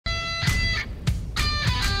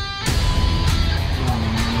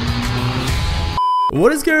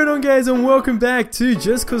What is going on, guys, and welcome back to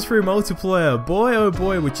Just Cause Free Multiplayer. Boy oh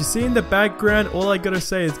boy, what you see in the background, all I gotta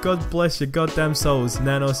say is God bless your goddamn souls,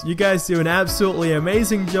 Nanos. You guys do an absolutely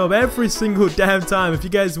amazing job every single damn time. If you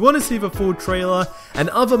guys want to see the full trailer and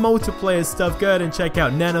other multiplayer stuff, go ahead and check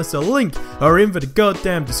out Nanos. A link are in the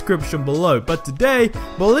goddamn description below. But today,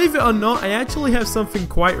 believe it or not, I actually have something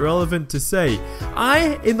quite relevant to say.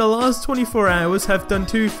 In the last 24 hours, have done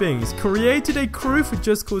two things. Created a crew for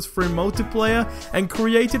Just Cause Free Multiplayer and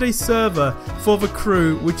created a server for the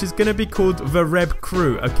crew, which is going to be called the Reb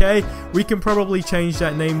Crew, okay? We can probably change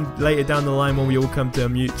that name later down the line when we all come to a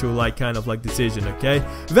mutual kind of decision, okay?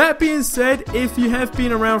 That being said, if you have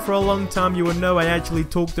been around for a long time, you will know I actually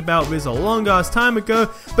talked about this a long ass time ago,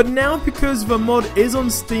 but now because the mod is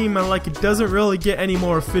on Steam and it doesn't really get any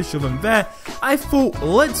more official than that, I thought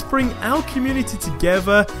let's bring our community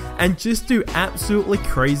together and just do absolutely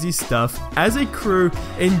crazy stuff as a crew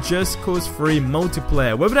in Just Cause Free Multiplayer.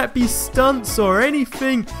 Whether that be stunts or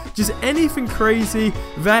anything, just anything crazy,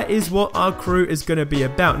 that is what our crew is going to be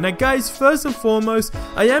about. Now guys, first and foremost,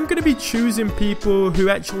 I am going to be choosing people who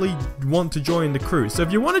actually want to join the crew. So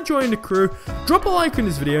if you want to join the crew, drop a like on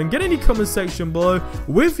this video and get in the comment section below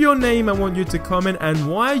with your name. I want you to comment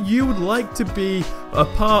and why you would like to be a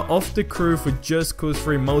part of the crew for Just Cause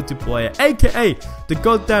Free Multiplayer, aka the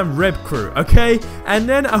goddamn Reb Crew, okay? And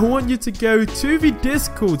then I want you to go to the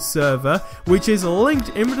Discord server, which is linked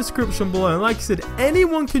in the description below. And like I said,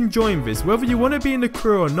 anyone can join this, whether you want to be in the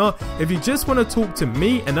crew or not. If you just want to talk to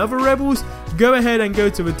me and other rebels, go ahead and go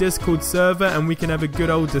to the Discord server and we can have a good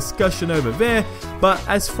old discussion over there. But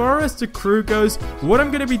as far as the crew goes, what I'm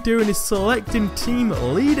going to be doing is selecting team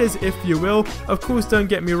leaders, if you will. Of course, don't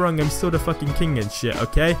get me wrong, I'm still the fucking king and shit,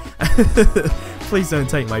 okay? Please don't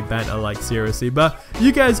take my banter seriously, but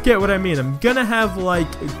you guys get what I mean. I'm gonna have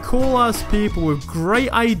cool ass people with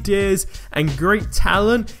great ideas and great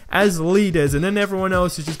talent as leaders, and then everyone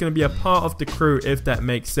else is just gonna be a part of the crew, if that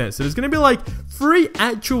makes sense. So there's gonna be 3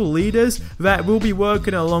 actual leaders that will be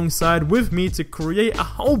working alongside with me to create a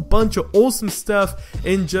whole bunch of awesome stuff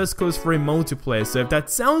in Just Cause Free Multiplayer. So if that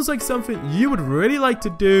sounds like something you would really like to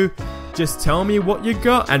do, just tell me what you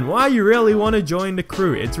got and why you really want to join the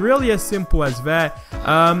crew. It's really as simple as that.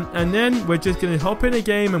 And then we're just going to hop in a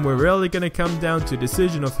game and we're really going to come down to a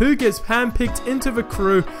decision of who gets handpicked into the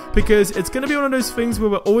crew, because it's going to be one of those things where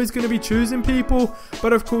we're always going to be choosing people,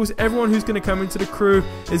 but of course everyone who's going to come into the crew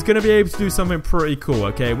is going to be able to do something pretty cool,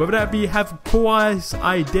 okay? Whether that be have cool ass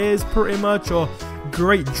ideas pretty much, or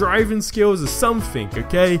great driving skills or something,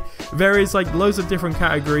 okay? There is loads of different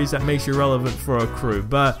categories that makes you relevant for a crew.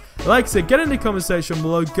 But like I said, get in the comment section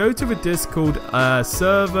below, go to the Discord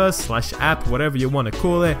server / app, whatever you want to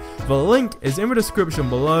call it. The link is in the description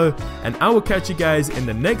below, and I will catch you guys in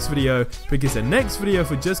the next video, because the next video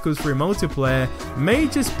for Just Cause Free Multiplayer may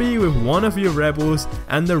just be with one of your rebels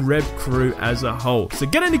and the Reb Crew as a whole. So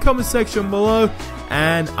get in the comment section below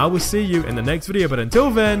and I will see you in the next video, but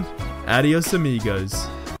until then, adios amigos.